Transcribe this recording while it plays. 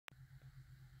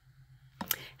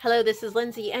Hello, this is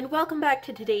Lindsay, and welcome back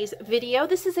to today's video.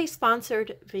 This is a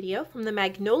sponsored video from the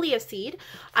Magnolia Seed.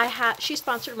 She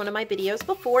sponsored one of my videos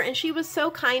before, and she was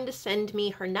so kind to send me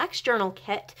her next journal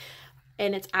kit.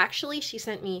 And it's actually, she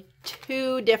sent me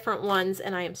 2 different ones,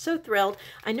 and I am so thrilled.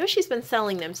 I know she's been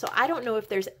selling them, so I don't know if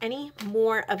there's any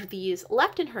more of these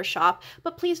left in her shop,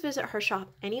 but please visit her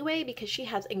shop anyway because she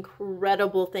has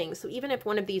incredible things. So even if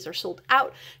one of these are sold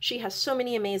out, she has so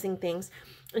many amazing things.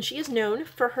 And she is known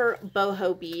for her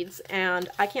boho beads, and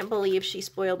I can't believe she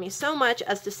spoiled me so much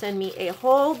as to send me a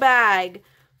whole bag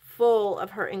full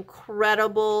of her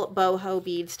incredible boho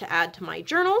beads to add to my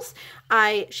journals.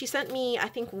 She sent me, I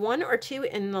think, 1 or 2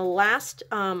 in the last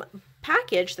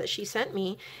package that she sent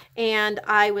me, and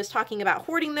I was talking about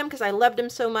hoarding them because I loved them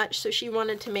so much, so she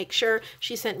wanted to make sure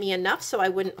she sent me enough so I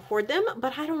wouldn't hoard them,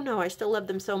 but I don't know, I still love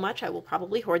them so much I will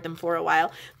probably hoard them for a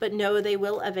while, but no, they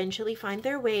will eventually find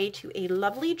their way to a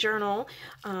lovely journal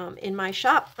in my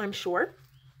shop, I'm sure.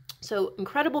 So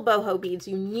incredible boho beads.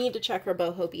 You need to check her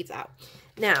boho beads out.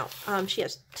 Now, she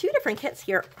has 2 different kits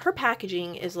here. Her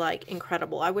packaging is like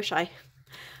incredible.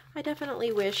 I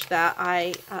definitely wish that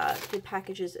I did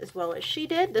packages as well as she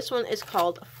did. This one is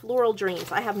called Floral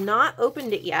Dreams. I have not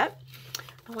opened it yet.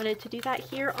 I wanted to do that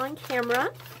here on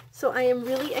camera. So I am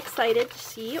really excited to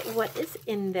see what is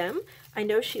in them. I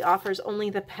know she offers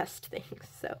only the best things.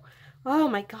 So, oh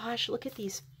my gosh, look at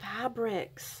these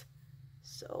fabrics.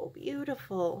 So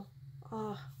beautiful.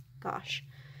 Oh gosh.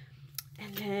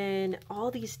 And then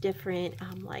all these different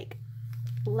like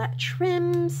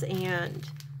trims and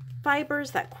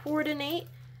fibers that coordinate.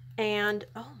 And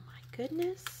oh my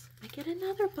goodness, I get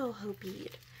another boho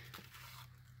bead.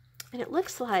 And it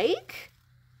looks like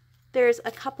there's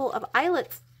a couple of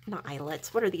eyelets, not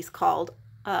eyelets, what are these called?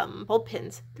 Bulb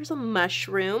pins. There's a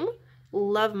mushroom.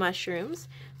 Love mushrooms.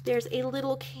 There's a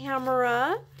little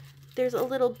camera. There's a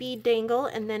little bead dangle,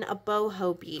 and then a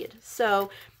boho bead. So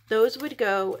those would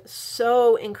go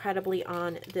so incredibly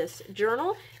on this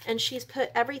journal. And she's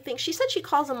put everything, she said she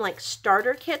calls them like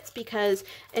starter kits because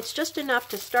it's just enough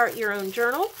to start your own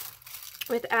journal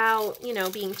without, you know,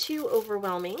 being too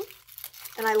overwhelming.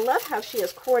 And I love how she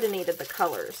has coordinated the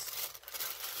colors.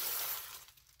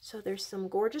 So there's some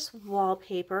gorgeous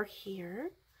wallpaper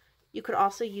here. You could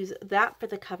also use that for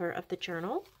the cover of the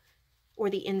journal, or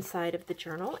the inside of the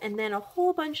journal, and then a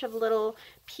whole bunch of little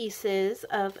pieces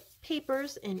of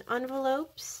papers and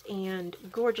envelopes and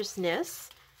gorgeousness.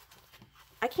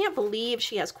 I can't believe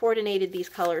she has coordinated these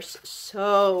colors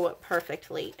so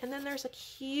perfectly. And then there's a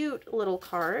cute little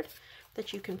card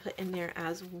that you can put in there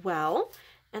as well.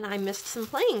 And I missed some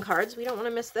playing cards. We don't want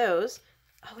to miss those.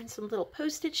 Oh, and some little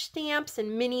postage stamps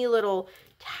and mini little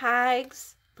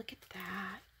tags. Look at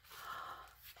that.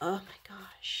 Oh my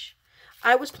gosh.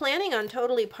 I was planning on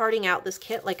totally parting out this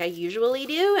kit like I usually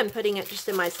do and putting it just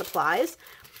in my supplies,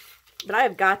 but I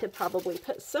have got to probably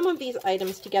put some of these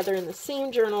items together in the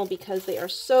same journal because they are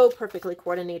so perfectly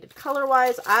coordinated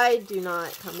color-wise. I do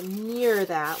not come near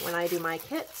that when I do my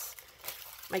kits.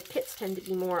 My kits tend to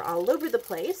be more all over the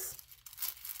place.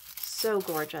 So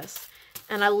gorgeous.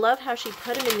 And I love how she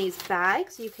put them in these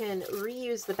bags. You can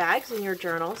reuse the bags in your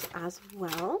journals as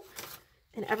well.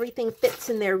 And everything fits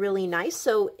in there really nice.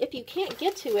 So if you can't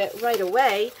get to it right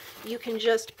away, you can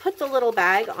just put the little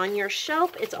bag on your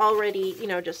shelf. It's already, you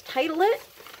know, just title it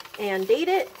and date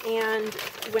it. And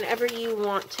whenever you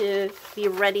want to be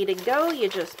ready to go, you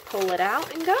just pull it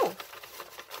out and go.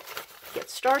 Get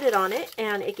started on it,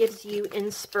 and it gives you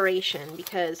inspiration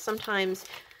because sometimes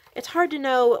it's hard to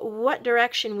know what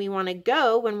direction we want to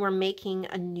go when we're making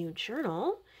a new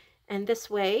journal. And this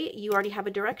way, you already have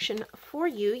a direction for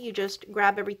you. You just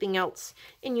grab everything else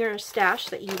in your stash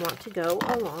that you want to go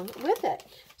along with it.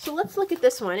 So let's look at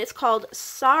this one. It's called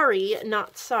Sorry,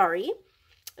 Not Sorry.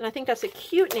 And I think that's a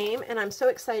cute name, and I'm so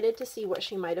excited to see what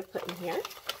she might have put in here.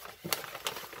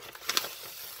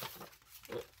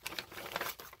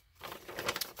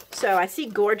 So I see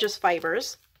gorgeous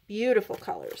fibers, beautiful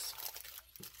colors.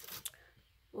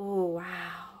 Oh, wow.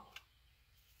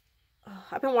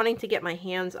 I've been wanting to get my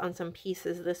hands on some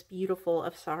pieces this beautiful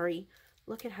of Sorry.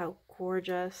 Look at how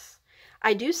gorgeous.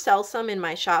 I do sell some in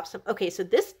my shop. Okay, so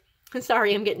this,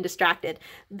 sorry, I'm getting distracted.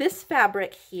 This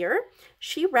fabric here,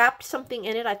 she wrapped something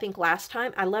in it, I think last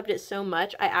time. I loved it so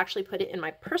much. I actually put it in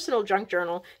my personal junk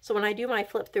journal. So when I do my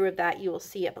flip through of that, you will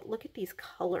see it. But look at these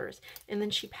colors. And then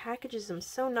she packages them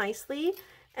so nicely.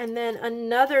 And then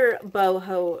another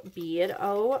boho bead.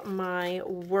 Oh my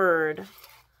word.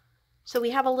 So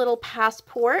we have a little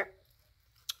passport.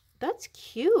 That's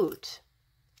cute.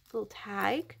 Little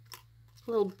tag,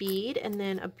 little bead, and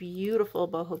then a beautiful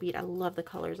boho bead. I love the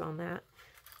colors on that.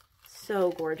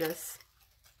 So gorgeous.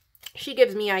 She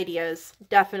gives me ideas.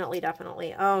 Definitely,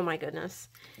 definitely. Oh my goodness.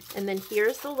 And then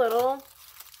here's the little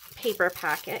paper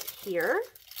packet here.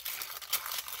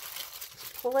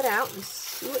 Pull it out and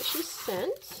see what she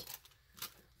sent.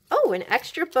 Oh, an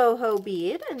extra boho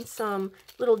bead and some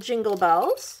little jingle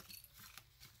bells.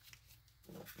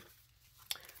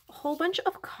 A whole bunch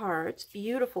of cards,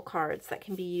 beautiful cards that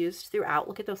can be used throughout.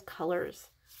 Look at those colors.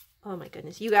 Oh my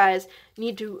goodness. You guys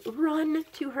need to run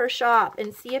to her shop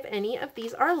and see if any of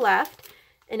these are left.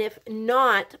 And if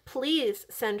not, please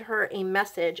send her a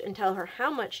message and tell her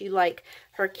how much you like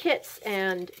her kits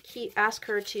and ask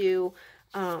her to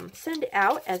send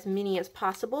out as many as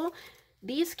possible.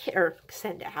 These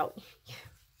send out,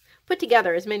 put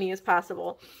together as many as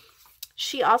possible.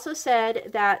 She also said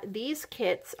that these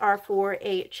kits are for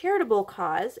a charitable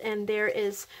cause, and there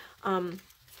is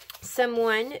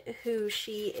someone who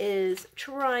she is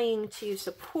trying to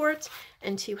support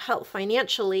and to help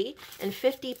financially, and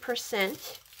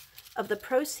 50% of the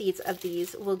proceeds of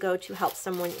these will go to help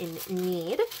someone in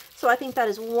need. So I think that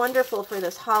is wonderful for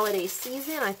this holiday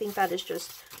season. I think that is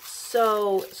just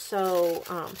so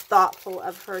thoughtful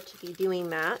of her to be doing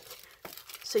that.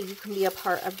 So you can be a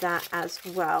part of that as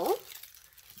well.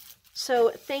 So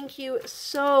thank you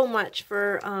so much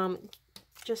for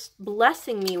just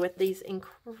blessing me with these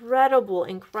incredible,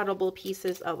 incredible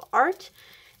pieces of art.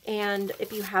 And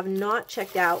if you have not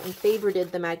checked out and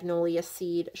favorited the Magnolia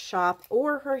Seed shop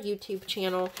or her YouTube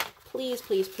channel, please,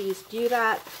 please, please do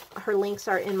that. Her links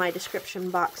are in my description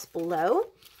box below.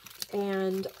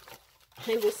 And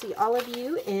I will see all of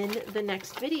you in the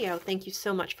next video. Thank you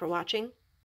so much for watching.